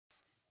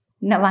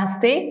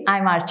Namaste,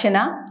 I'm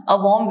Archana. A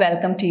warm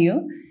welcome to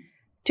you.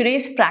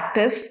 Today's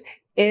practice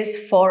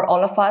is for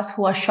all of us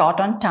who are short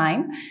on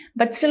time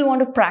but still want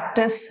to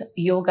practice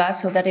yoga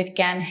so that it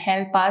can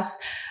help us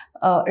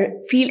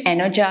feel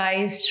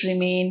energized,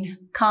 remain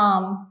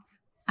calm,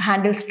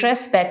 handle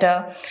stress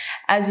better,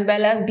 as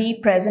well as be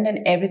present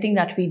in everything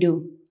that we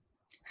do.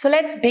 So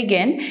let's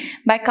begin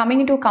by coming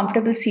into a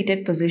comfortable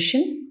seated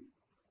position,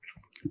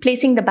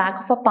 placing the back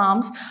of our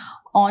palms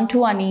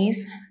onto our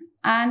knees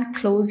and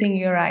closing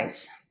your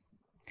eyes.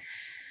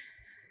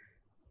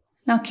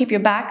 Now keep your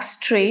back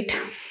straight,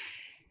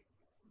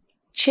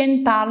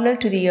 chin parallel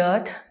to the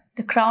earth,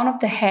 the crown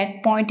of the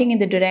head pointing in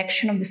the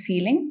direction of the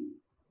ceiling.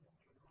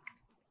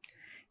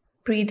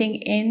 Breathing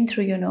in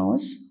through your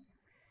nose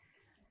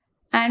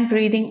and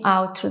breathing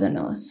out through the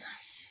nose.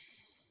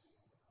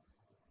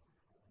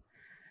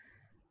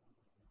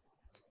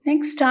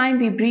 Next time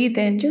we breathe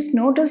in, just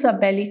notice our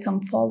belly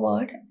come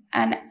forward,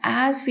 and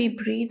as we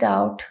breathe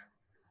out,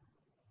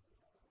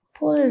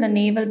 pull the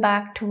navel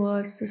back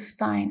towards the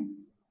spine.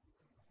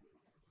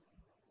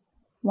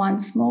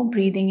 Once more,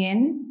 breathing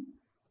in,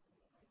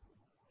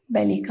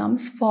 belly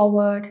comes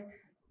forward,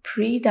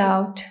 breathe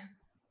out,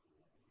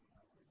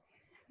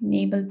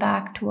 navel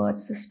back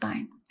towards the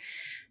spine.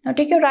 Now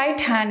take your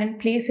right hand and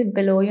place it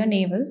below your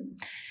navel,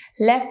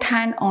 left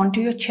hand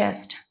onto your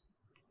chest.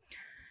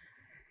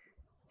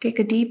 Take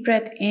a deep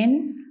breath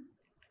in,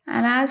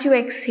 and as you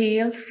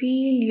exhale,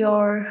 feel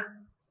your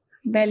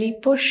belly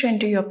push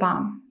into your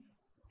palm.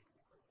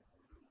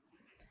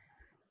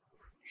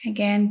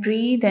 Again,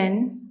 breathe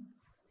in,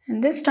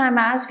 and this time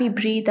as we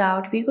breathe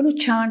out, we're going to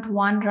chant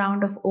one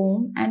round of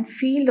Om and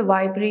feel the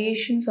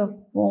vibrations of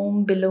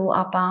Om below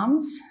our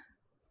palms.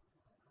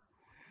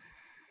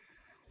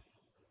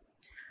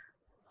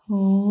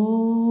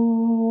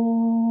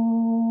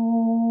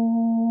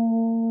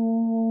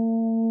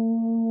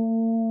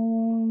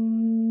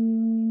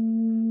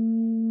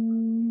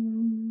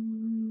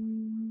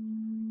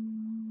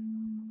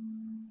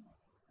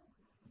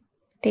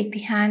 Take the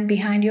hand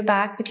behind your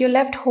back. With your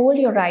left, hold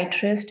your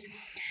right wrist.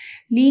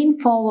 Lean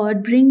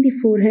forward, bring the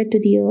forehead to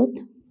the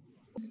earth.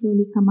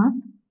 Slowly come up.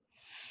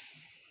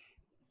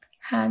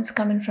 Hands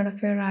come in front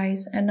of your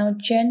eyes, and now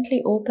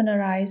gently open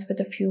our eyes with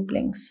a few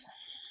blinks.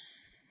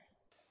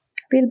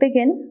 We'll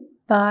begin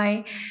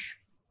by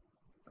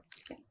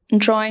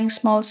drawing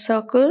small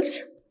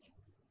circles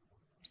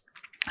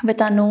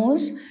with our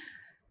nose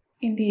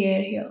in the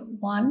air here.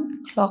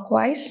 One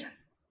clockwise,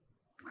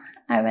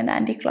 I went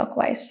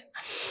anti-clockwise.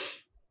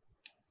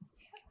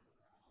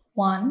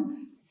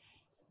 1,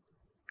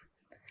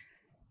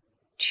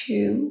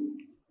 2.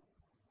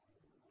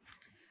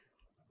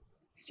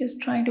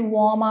 Just trying to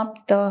warm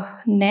up the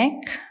neck.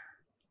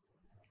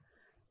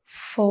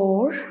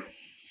 4.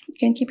 You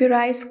can keep your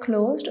eyes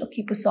closed or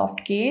keep a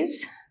soft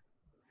gaze.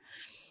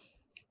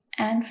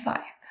 And 5.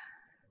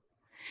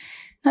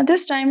 Now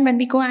this time when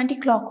we go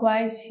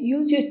anti-clockwise,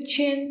 use your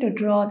chin to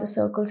draw the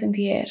circles in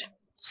the air.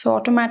 So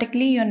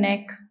automatically your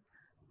neck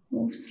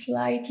moves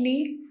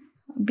slightly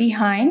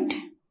behind.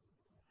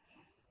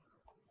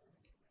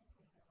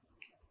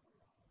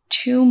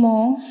 2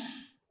 more.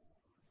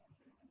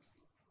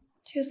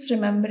 Just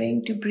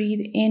remembering to breathe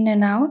in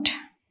and out.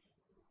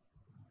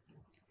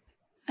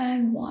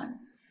 And 1.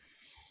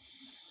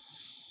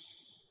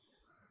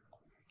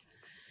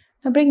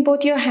 Now bring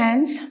both your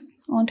hands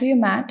onto your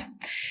mat.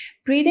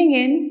 Breathing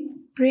in,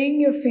 bring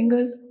your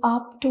fingers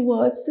up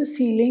towards the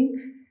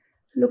ceiling.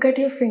 Look at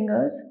your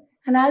fingers.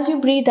 And as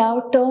you breathe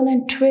out, turn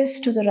and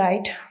twist to the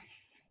right.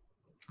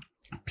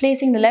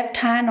 Placing the left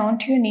hand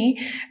onto your knee,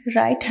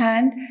 right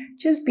hand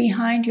just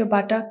behind your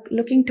buttock,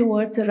 looking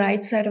towards the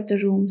right side of the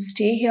room.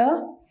 Stay here.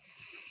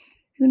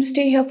 You're going to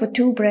stay here for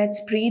 2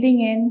 breaths. Breathing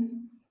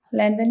in,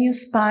 lengthen your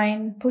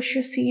spine, push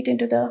your seat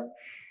into the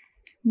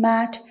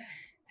mat,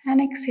 and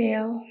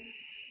exhale.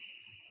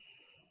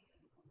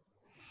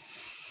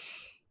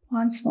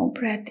 Once more,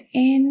 breath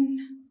in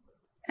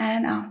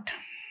and out.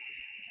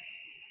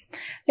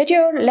 Let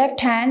your left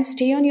hand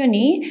stay on your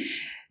knee.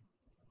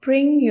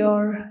 Bring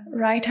your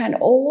right hand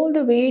all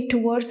the way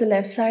towards the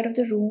left side of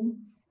the room.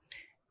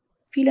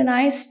 Feel a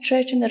nice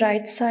stretch on the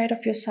right side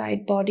of your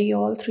side body,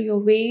 all through your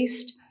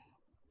waist,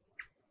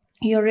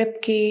 your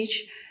rib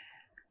cage.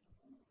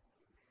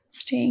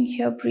 Staying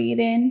here, breathe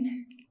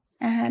in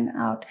and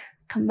out.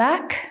 Come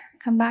back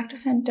to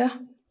center.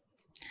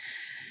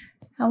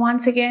 And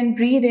once again,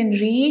 breathe in,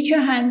 reach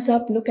your hands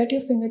up, look at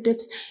your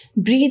fingertips.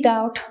 Breathe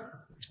out,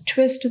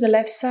 twist to the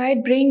left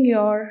side, bring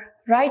your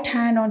right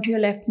hand onto your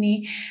left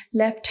knee,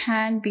 left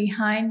hand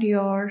behind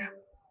your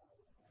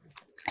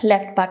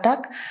left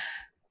buttock.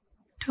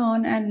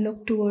 Turn and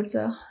look towards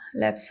the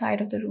left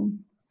side of the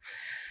room.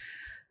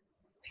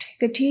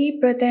 Take a deep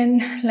breath in,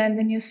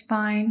 lengthen your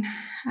spine.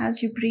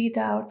 As you breathe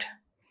out,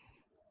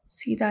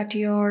 see that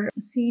your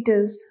seat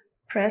is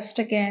pressed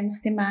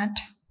against the mat.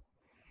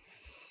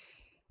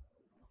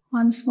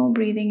 Once more,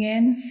 breathing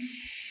in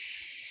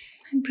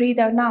and breathe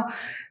out. Now,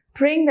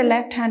 bring the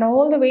left hand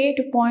all the way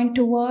to point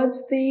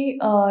towards the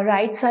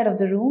right side of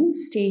the room.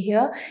 Stay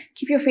here.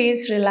 Keep your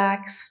face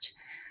relaxed.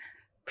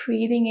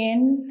 Breathing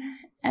in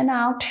and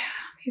out.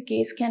 Your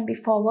gaze can be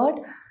forward.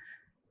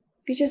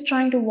 We're just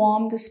trying to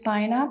warm the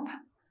spine up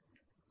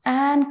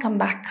and come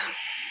back.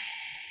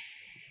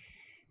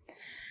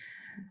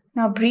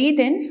 Now breathe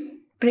in.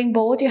 Bring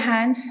both your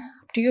hands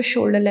up to your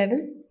shoulder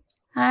level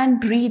and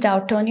breathe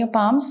out. Turn your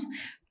palms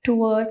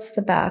towards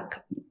the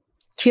back.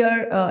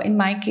 Here, in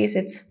my case,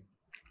 it's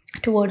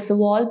towards the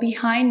wall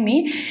behind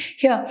me.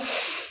 Here,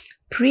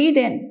 breathe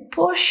in.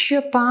 Push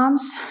your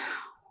palms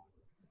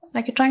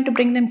like you're trying to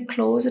bring them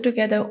closer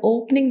together,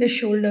 opening the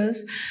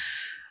shoulders.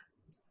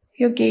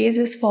 Your gaze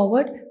is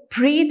forward.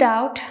 Breathe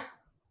out.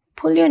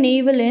 Pull your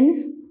navel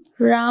in.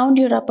 Round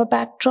your upper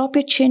back. Drop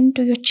your chin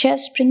to your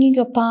chest, bringing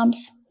your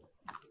palms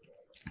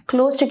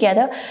close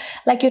together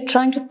like you're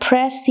trying to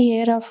press the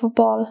air out of a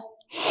ball.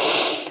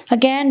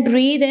 Again,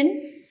 breathe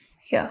in.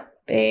 Here,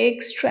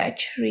 big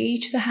stretch.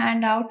 Reach the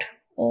hand out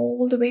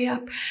all the way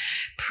up.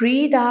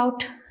 Breathe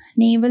out.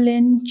 Navel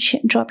in.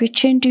 Drop your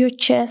chin to your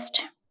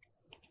chest.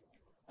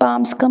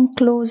 Palms come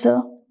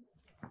closer.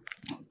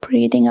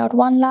 Breathing out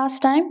one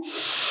last time.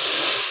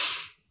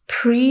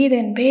 Breathe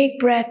in, big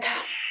breath.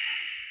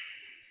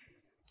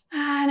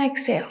 And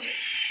exhale.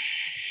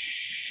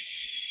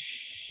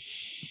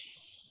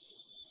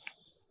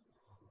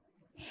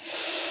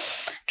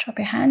 Drop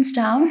your hands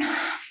down.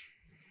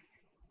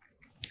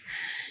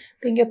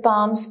 Bring your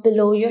palms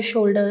below your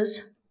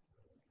shoulders.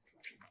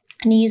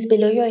 Knees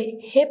below your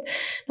hip.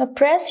 Now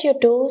press your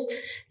toes.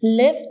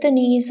 Lift the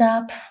knees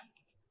up.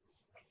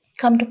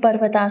 Come to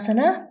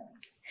Parvatasana.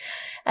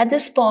 At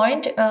this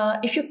point,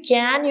 if you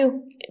can,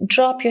 you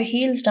drop your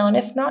heels down.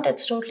 If not,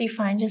 it's totally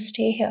fine. Just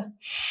stay here.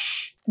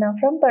 Now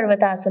from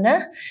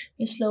Parvatasana,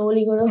 you're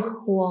slowly going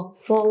to walk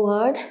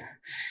forward.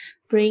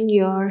 Bring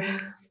your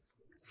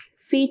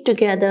feet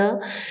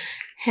together,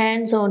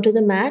 hands onto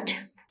the mat.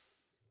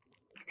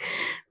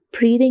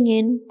 Breathing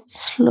in,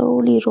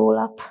 slowly roll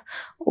up.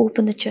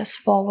 Open the chest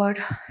forward,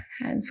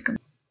 hands come.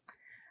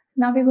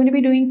 Now we're going to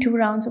be doing 2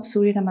 rounds of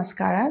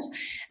Suryanamaskaras,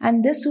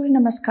 and this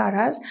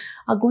Suryanamaskaras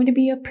are going to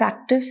be a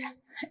practice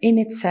in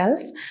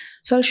itself.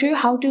 So I'll show you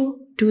how to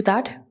do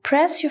that.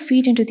 Press your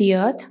feet into the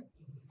earth.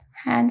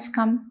 Hands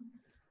come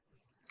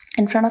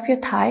in front of your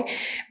thigh.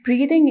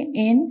 Breathing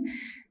in,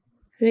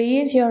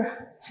 raise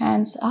your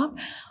hands up.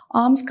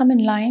 Arms come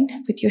in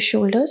line with your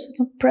shoulders.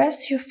 Now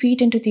press your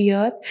feet into the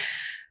earth.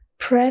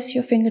 Press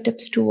your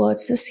fingertips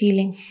towards the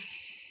ceiling.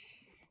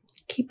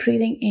 Keep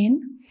breathing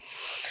in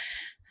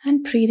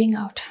and breathing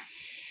out.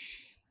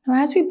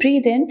 Now as we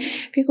breathe in,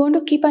 we're going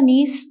to keep our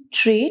knees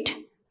straight,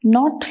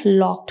 not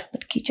locked,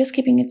 but just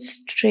keeping it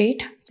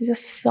straight. There's a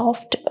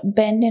soft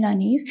bend in our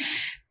knees.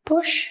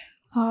 Push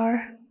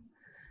our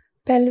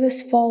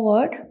pelvis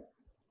forward,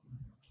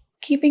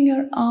 keeping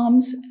your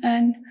arms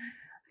and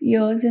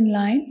ears in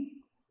line.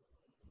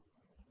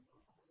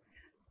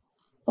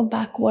 A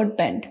backward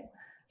bend.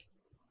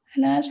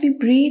 And as we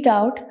breathe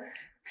out,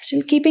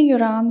 still keeping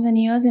your arms and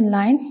ears in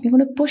line, we're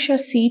going to push our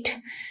seat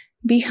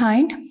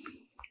behind,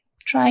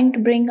 trying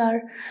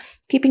to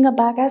keeping our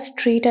back as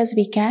straight as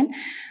we can,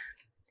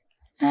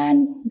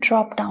 and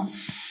drop down.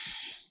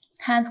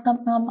 Hands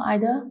come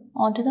either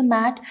onto the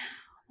mat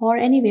or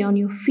anywhere on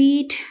your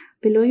feet,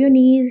 below your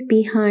knees,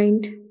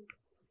 behind.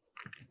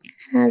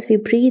 As we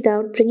breathe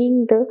out,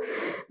 bringing the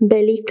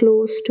belly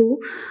close to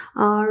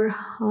our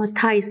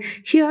thighs.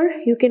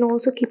 Here, you can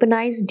also keep a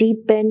nice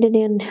deep bend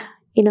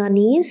in our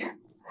knees.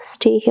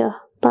 Stay here.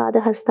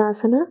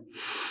 Padahastasana.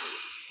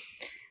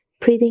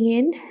 Breathing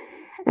in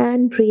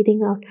and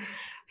breathing out.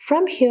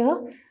 From here,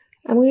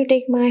 I'm going to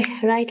take my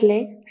right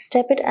leg,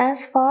 step it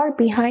as far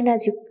behind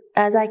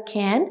as I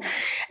can,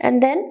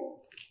 and then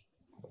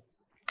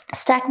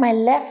stack my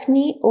left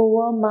knee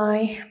over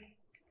my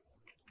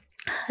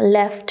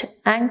left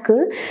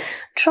ankle.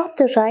 Drop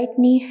the right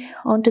knee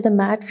onto the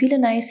mat. Feel a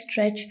nice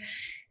stretch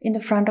in the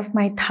front of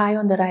my thigh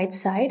on the right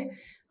side.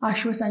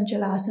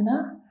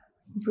 Ashwasanchalasana.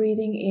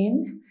 Breathing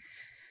in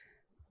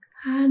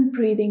and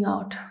breathing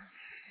out.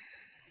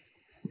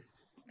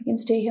 You can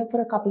stay here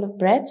for a couple of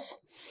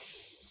breaths.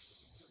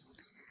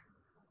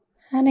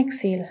 And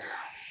exhale.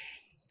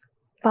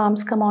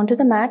 Palms come onto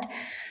the mat.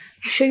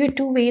 I'll show you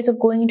 2 ways of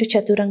going into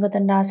Chaturanga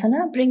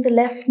Dandasana. Bring the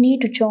left knee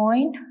to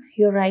join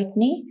your right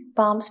knee.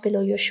 Palms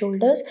below your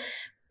shoulders.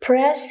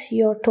 Press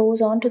your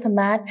toes onto the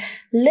mat.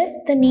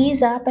 Lift the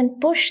knees up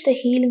and push the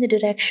heel in the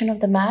direction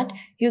of the mat.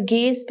 You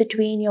gaze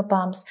between your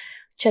palms.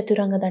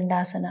 Chaturanga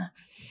Dandasana.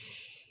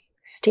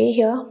 Stay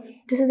here.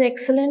 This is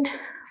excellent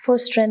for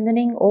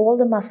strengthening all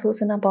the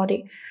muscles in our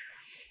body.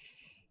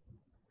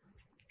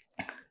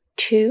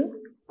 2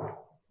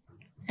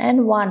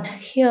 and 1.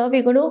 Here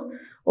we're going to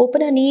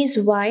open our knees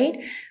wide.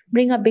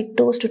 Bring our big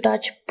toes to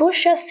touch.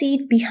 Push our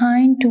seat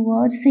behind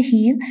towards the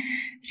heel.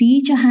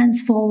 Reach your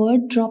hands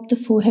forward. Drop the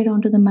forehead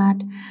onto the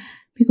mat.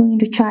 We're going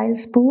into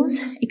child's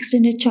pose.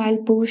 Extended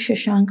child pose.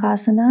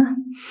 Shashankasana.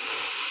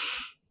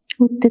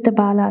 Uttita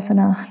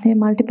Balasana. There are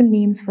multiple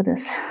names for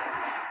this.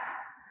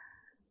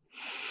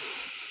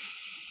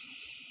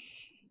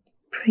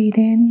 Breathe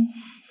in.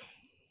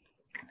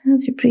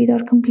 As you breathe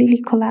out,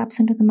 completely collapse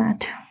into the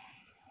mat.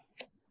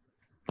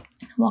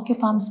 Walk your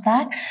palms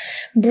back.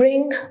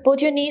 Bring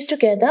both your knees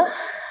together.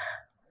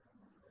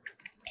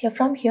 Here,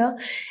 from here,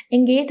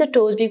 engage the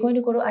toes. We're going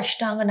to go to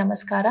Ashtanga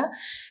Namaskara,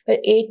 where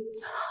 8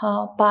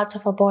 parts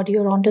of our body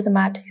are onto the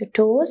mat. Your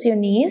toes, your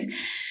knees,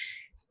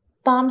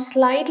 palms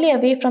slightly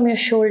away from your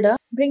shoulder.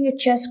 Bring your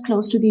chest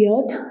close to the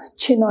earth,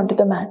 chin onto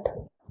the mat.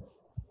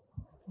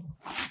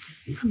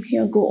 From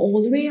here, go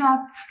all the way up.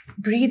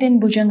 Breathe in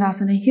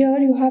Bhujangasana. Here,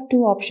 you have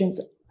 2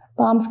 options.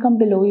 Palms come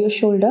below your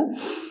shoulder.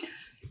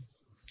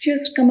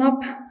 Just come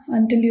up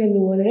until your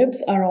lower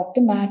ribs are off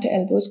the mat,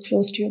 elbows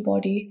close to your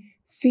body,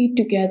 feet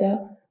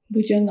together,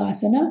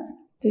 Bhujangasana.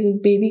 This is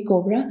baby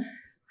cobra.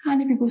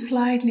 And if you go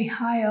slightly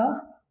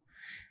higher,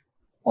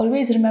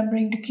 always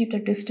remembering to keep the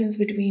distance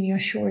between your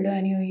shoulder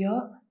and your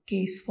ear,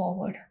 gaze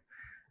forward.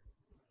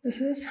 This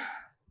is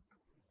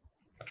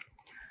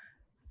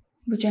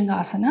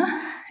Bhujangasana.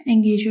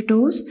 Engage your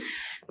toes.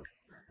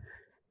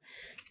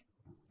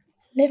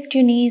 Lift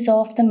your knees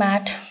off the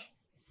mat.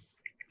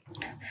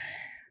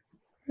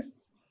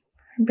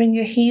 Bring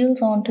your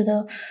heels onto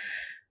the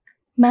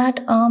mat,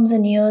 arms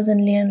and ears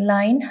in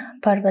line,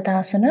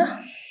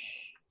 Parvatasana.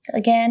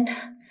 Again,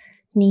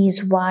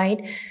 knees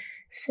wide.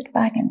 Sit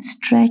back and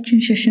stretch in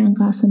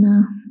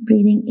Shashankasana,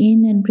 breathing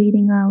in and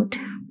breathing out.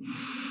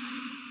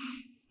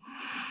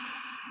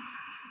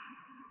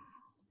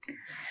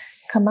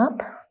 Come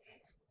up.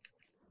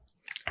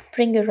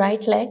 Bring your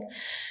right leg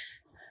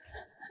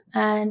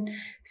and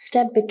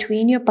step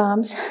between your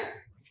palms.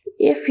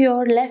 If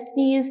your left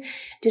knee is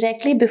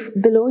directly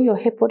below your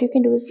hip, what you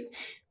can do is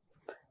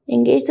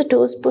engage the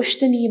toes, push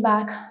the knee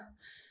back.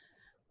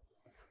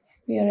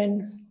 We are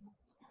in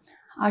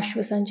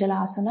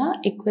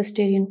Ashvasanjalasana,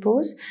 equestrian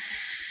pose.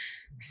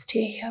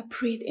 Stay here,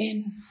 breathe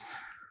in,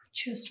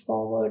 chest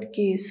forward,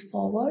 gaze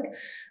forward.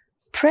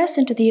 Press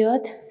into the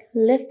earth,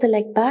 lift the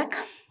leg back.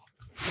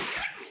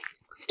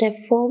 Step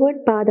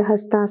forward,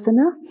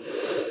 Padahastasana.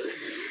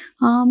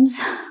 Arms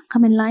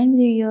come in line with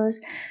your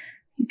ears.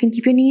 You can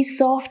keep your knees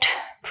soft.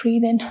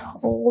 Breathe in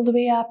all the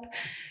way up.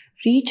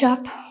 Reach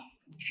up.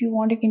 If you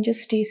want, you can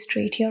just stay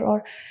straight here or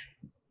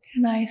get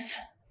a nice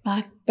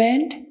back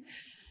bend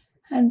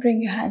and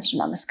bring your hands to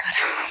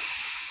Namaskara.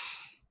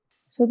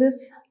 So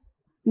this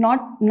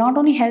not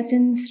only helps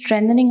in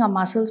strengthening our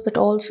muscles, but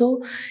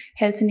also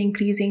helps in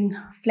increasing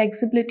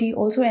flexibility,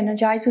 also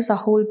energizes our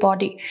whole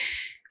body.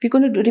 We're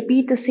going to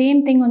repeat the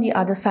same thing on the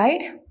other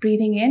side.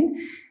 Breathing in.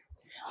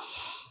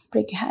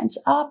 Bring your hands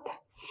up.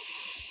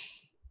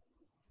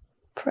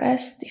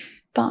 Press the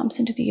palms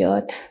into the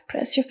earth.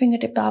 Press your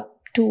fingertip up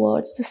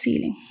towards the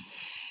ceiling.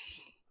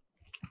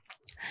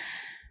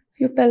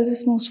 Your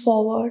pelvis moves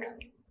forward.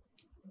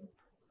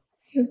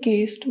 Your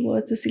gaze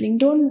towards the ceiling.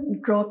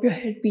 Don't drop your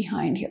head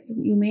behind here.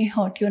 You may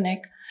hurt your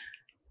neck.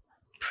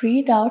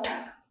 Breathe out.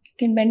 You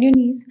can bend your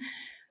knees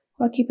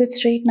or keep it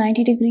straight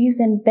 90 degrees.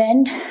 Then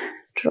bend,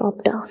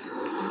 drop down.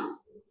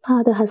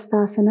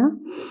 Padahastasana.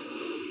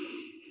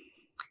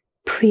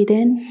 Breathe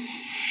in.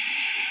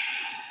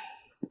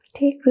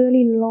 Take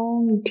really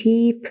long,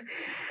 deep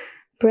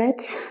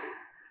breaths.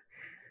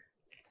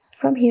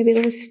 From here, we're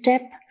going to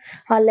step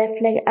our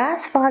left leg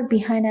as far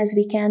behind as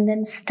we can.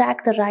 Then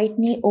stack the right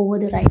knee over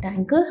the right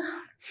ankle.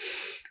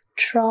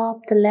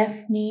 Drop the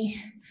left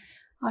knee.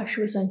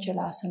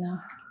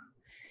 Ashvasanjalasana.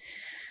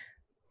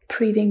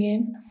 Breathing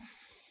in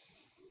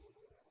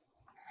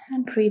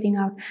and breathing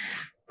out.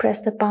 Press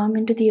the palm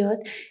into the earth.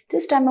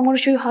 This time, I'm going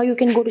to show you how you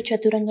can go to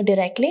Chaturanga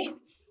directly.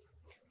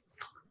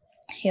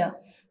 Here.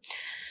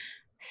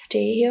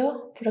 Stay here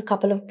for a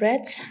couple of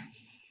breaths.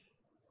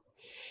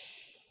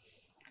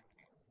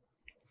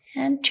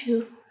 And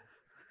 2.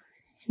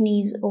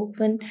 Knees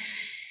open.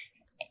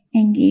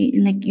 Engage,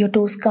 like your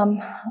toes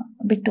come,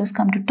 big toes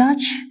come to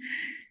touch.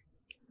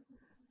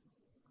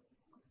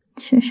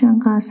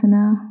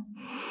 Shashankasana.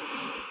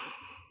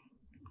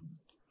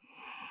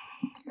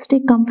 Just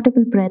take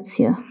comfortable breaths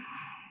here.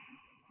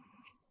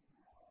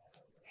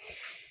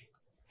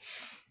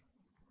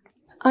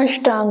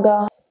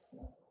 Ashtanga.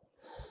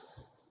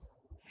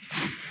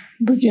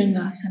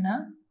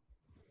 Bhujangasana.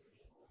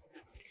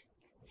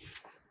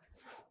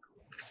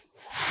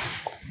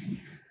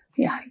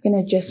 Yeah, you can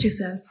adjust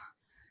yourself.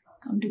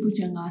 Come to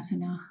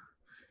Bhujangasana.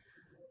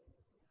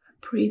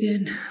 Breathe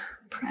in.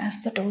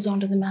 Press the toes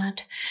onto the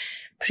mat.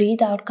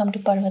 Breathe out. Come to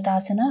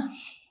Parvatasana.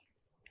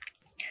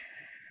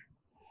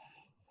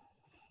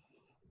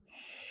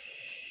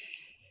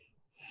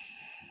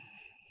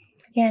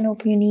 Again,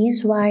 open your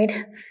knees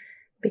wide.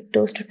 Big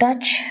toes to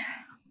touch.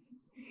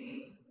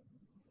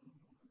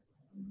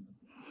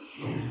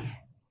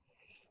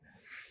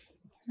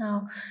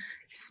 Now,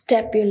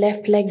 step your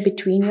left leg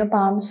between your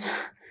palms.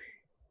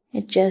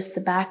 Adjust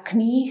the back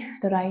knee,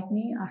 the right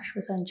knee,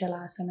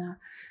 Ashvasanjalasana.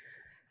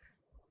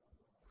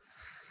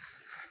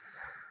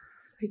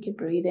 You can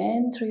breathe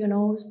in through your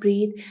nose,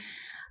 breathe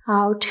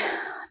out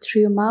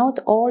through your mouth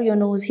or your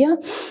nose here.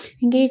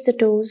 Engage the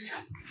toes.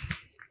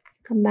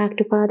 Come back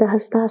to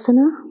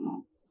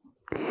Padahastasana.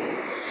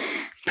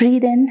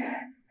 Breathe in,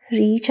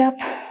 reach up,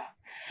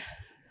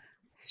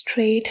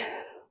 straight,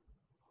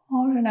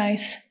 or a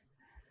nice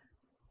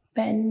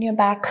Bend your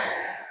back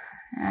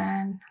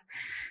and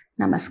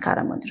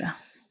Namaskara Mudra.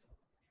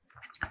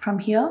 From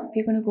here,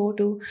 we're going to go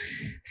to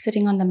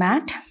sitting on the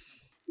mat.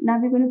 Now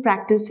we're going to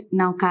practice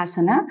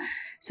Navkasana.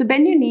 So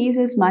bend your knees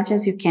as much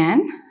as you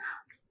can.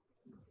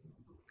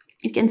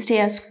 You can stay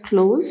as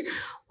close,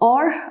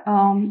 or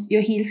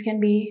your heels can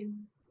be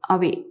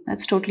away.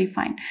 That's totally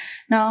fine.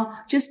 Now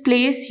just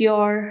place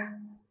your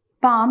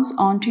palms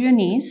onto your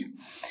knees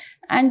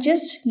and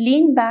just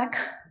lean back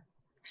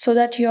so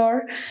that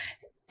your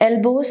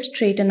elbows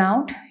straighten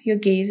out, your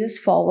gaze is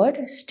forward.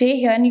 Stay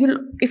here, and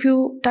if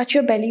you touch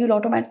your belly, you'll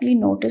automatically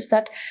notice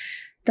that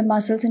the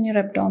muscles in your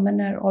abdomen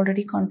are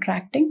already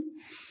contracting.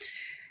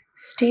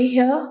 Stay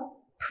here,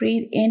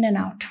 breathe in and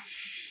out.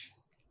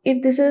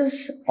 If this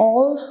is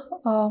all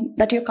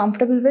that you're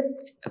comfortable with,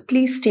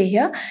 please stay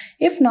here.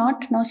 If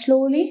not, now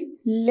slowly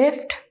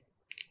lift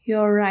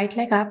your right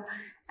leg up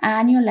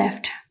and your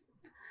left.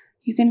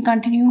 You can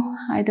continue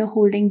either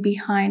holding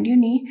behind your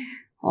knee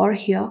or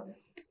here.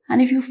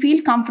 And if you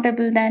feel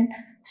comfortable, then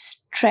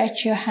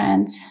stretch your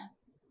hands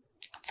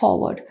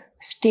forward.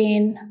 Stay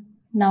in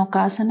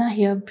Navkasana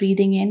here,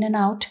 breathing in and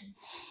out.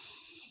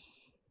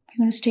 You're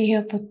going to stay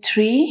here for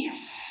 3,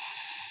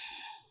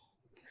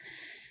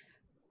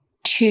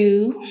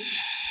 2.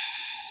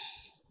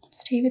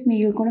 Stay with me.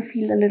 You're going to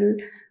feel a little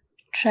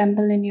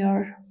tremble in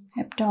your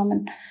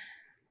abdomen.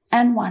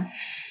 And 1.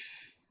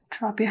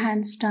 Drop your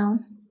hands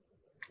down,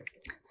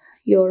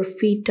 your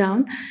feet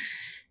down,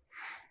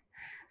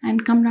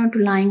 and come down to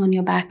lying on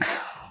your back.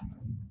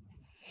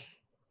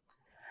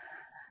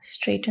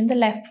 Straighten the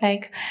left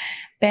leg,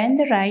 bend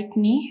the right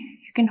knee.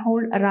 You can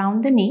hold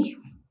around the knee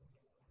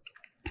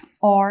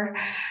or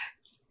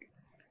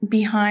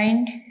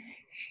behind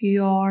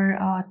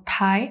your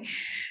thigh.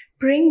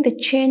 Bring the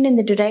chin in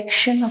the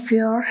direction of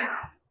your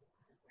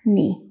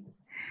knee.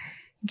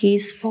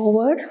 Gaze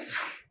forward.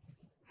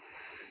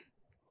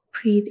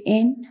 Breathe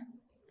in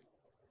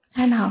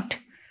and out.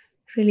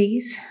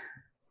 Release.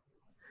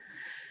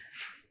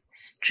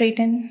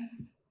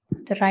 Straighten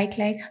the right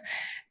leg.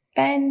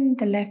 Bend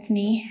the left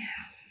knee.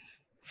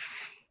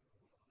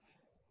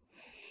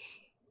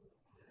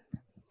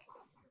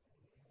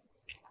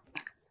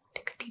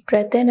 Take a deep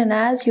breath in, and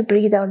as you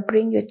breathe out,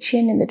 bring your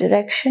chin in the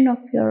direction of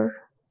your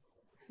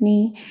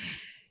knee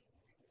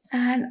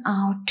and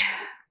out.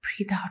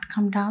 Breathe out,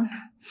 come down.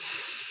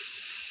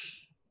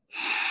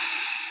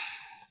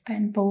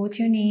 Bend both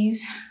your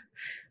knees.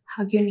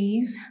 Hug your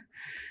knees.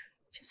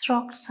 Just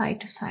rock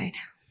side to side.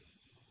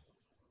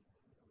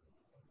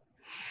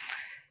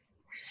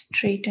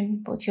 Straighten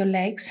both your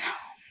legs.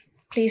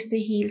 Place the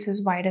heels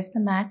as wide as the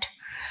mat.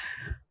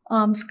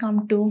 Arms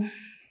come to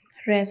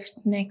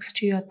rest next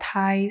to your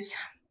thighs.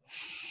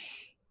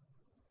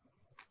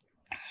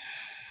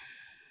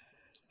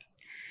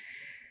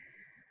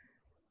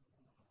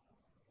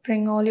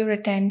 Bring all your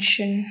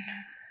attention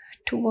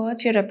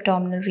towards your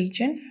abdominal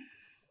region.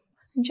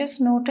 And just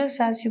notice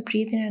as you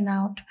breathe in and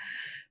out,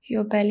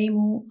 your belly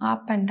move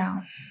up and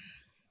down.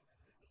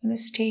 You're going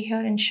to stay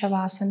here in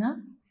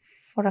Shavasana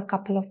for a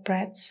couple of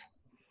breaths.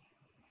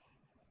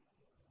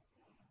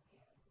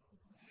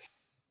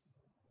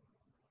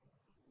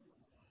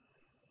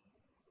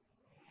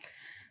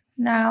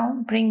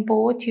 Now bring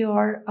both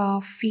your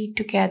feet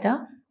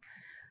together.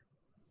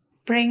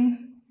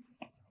 Bring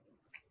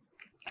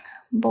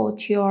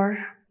both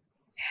your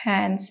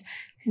hands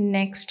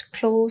next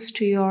close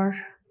to your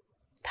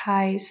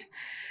thighs.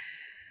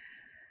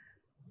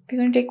 We're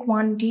going to take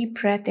one deep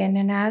breath in,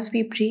 and as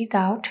we breathe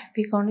out,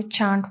 we're going to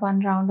chant 1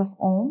 round of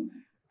Om.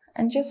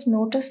 And just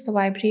notice the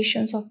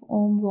vibrations of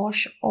Om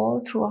wash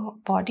all through our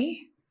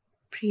body.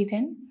 Breathe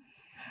in.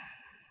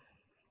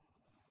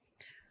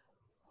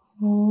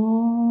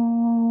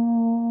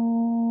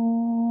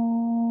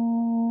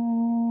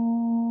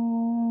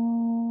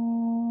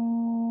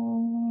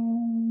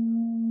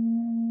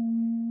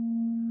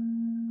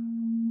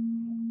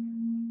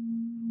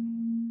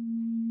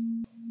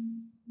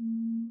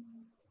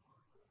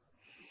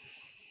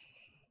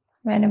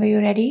 Whenever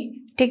you're ready,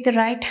 take the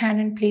right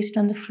hand and place it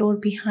on the floor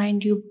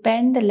behind you.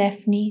 Bend the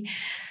left knee.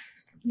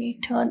 Slowly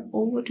turn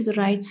over to the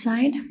right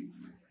side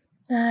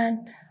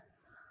and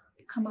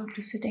come out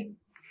to sitting.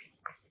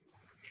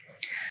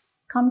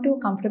 Come to a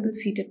comfortable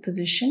seated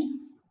position.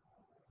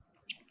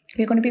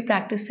 We're going to be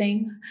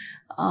practicing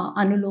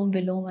Anulom,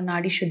 Vilom, and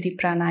Nadi Shuddhi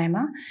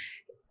Pranayama.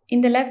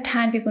 In the left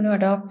hand, we're going to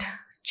adopt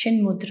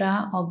Chin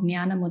Mudra or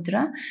Jnana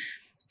Mudra.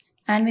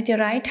 And with your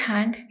right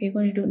hand, we're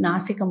going to do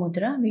Nasika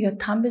Mudra, where your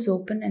thumb is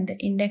open and the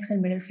index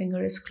and middle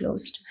finger is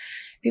closed.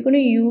 We're going to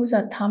use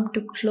our thumb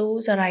to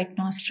close our right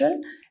nostril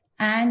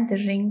and the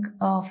ring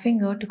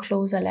finger to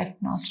close our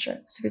left nostril.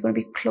 So we're going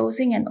to be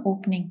closing and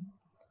opening.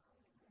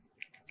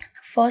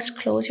 First,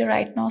 close your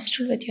right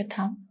nostril with your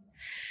thumb.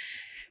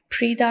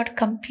 Breathe out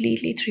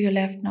completely through your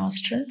left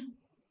nostril.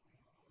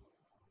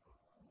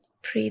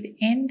 Breathe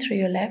in through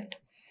your left.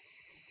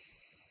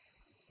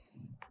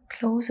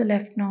 Close the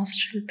left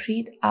nostril.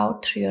 Breathe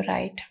out through your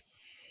right.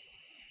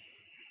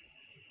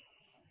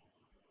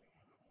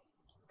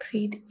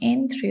 Breathe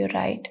in through your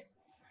right.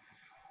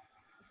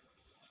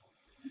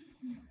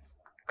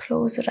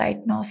 Close the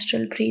right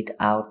nostril, breathe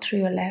out through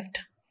your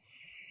left.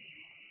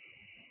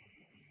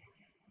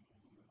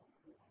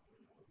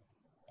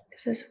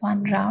 This is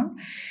one round.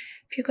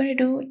 If you're going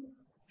to do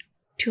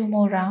 2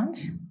 more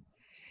rounds,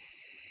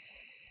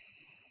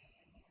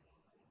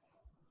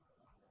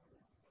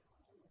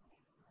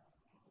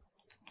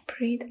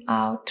 breathe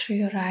out through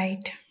your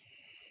right.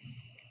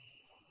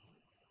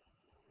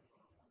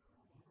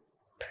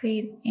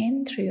 Breathe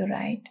in through your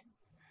right.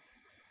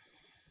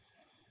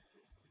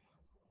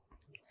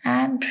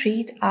 And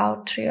breathe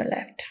out through your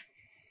left.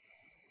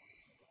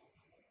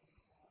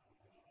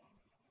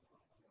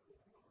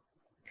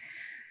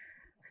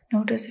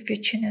 Notice if your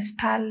chin is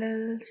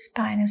parallel,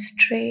 spine is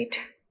straight.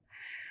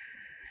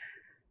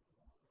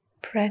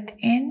 Breath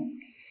in.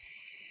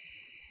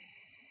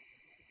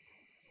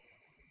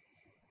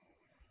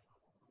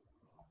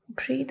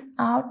 Breathe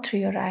out through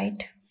your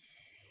right.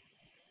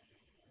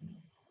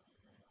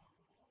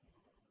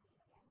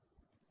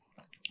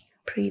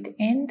 Breathe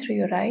in through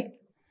your right.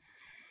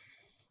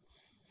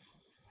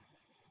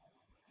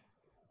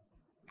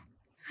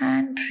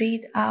 And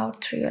breathe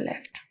out through your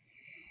left.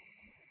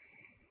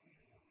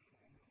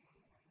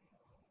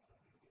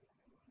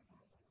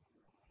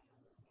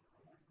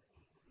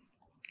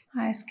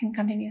 Eyes can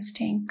continue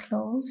staying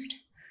closed.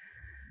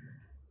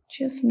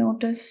 Just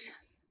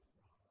notice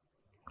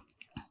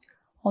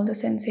all the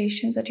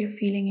sensations that you're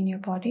feeling in your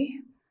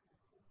body.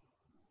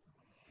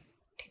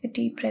 Take a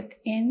deep breath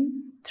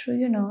in through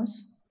your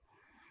nose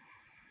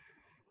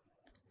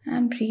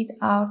and breathe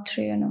out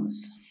through your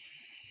nose.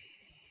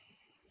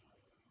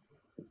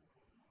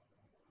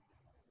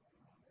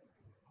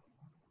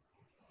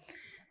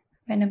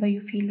 Whenever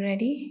you feel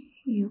ready,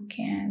 you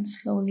can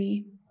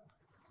slowly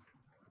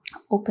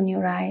open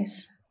your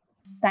eyes.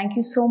 Thank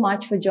you so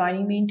much for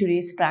joining me in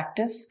today's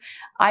practice.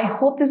 I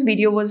hope this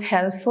video was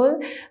helpful.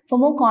 For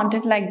more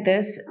content like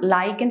this,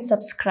 like and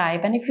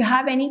subscribe. And if you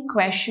have any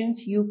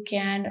questions, you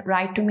can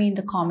write to me in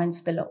the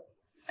comments below.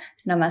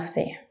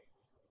 Namaste.